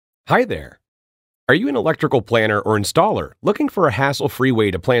Hi there. Are you an electrical planner or installer looking for a hassle-free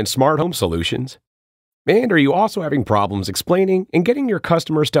way to plan smart home solutions? And are you also having problems explaining and getting your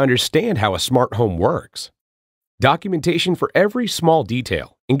customers to understand how a smart home works? Documentation for every small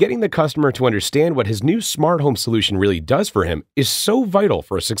detail and getting the customer to understand what his new smart home solution really does for him is so vital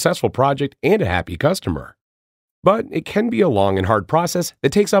for a successful project and a happy customer. But it can be a long and hard process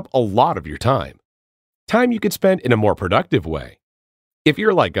that takes up a lot of your time. Time you could spend in a more productive way. If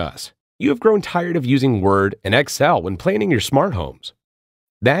you're like us, you have grown tired of using Word and Excel when planning your smart homes.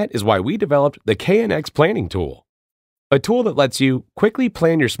 That is why we developed the KNX Planning Tool, a tool that lets you quickly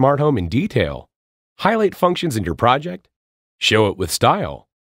plan your smart home in detail, highlight functions in your project, show it with style,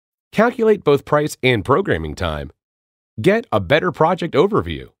 calculate both price and programming time, get a better project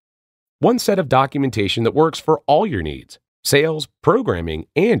overview, one set of documentation that works for all your needs, sales, programming,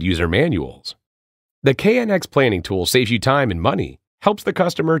 and user manuals. The KNX Planning Tool saves you time and money, helps the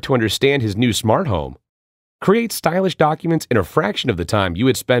customer to understand his new smart home, creates stylish documents in a fraction of the time you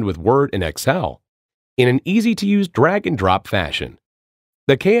would spend with Word and Excel, in an easy-to-use drag-and-drop fashion.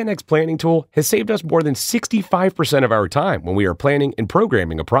 The KNX Planning Tool has saved us more than 65% of our time when we are planning and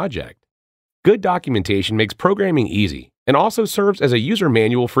programming a project. Good documentation makes programming easy and also serves as a user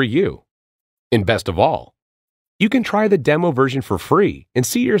manual for you. And best of all, you can try the demo version for free and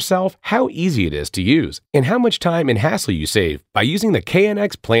see yourself how easy it is to use and how much time and hassle you save by using the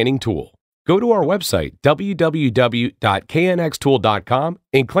KNX Planning Tool. Go to our website, www.knxtool.com,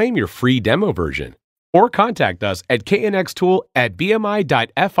 and claim your free demo version. Or contact us at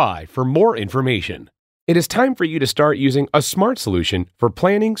knxtool@bmi.fi for more information. It is time for you to start using a smart solution for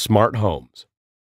planning smart homes.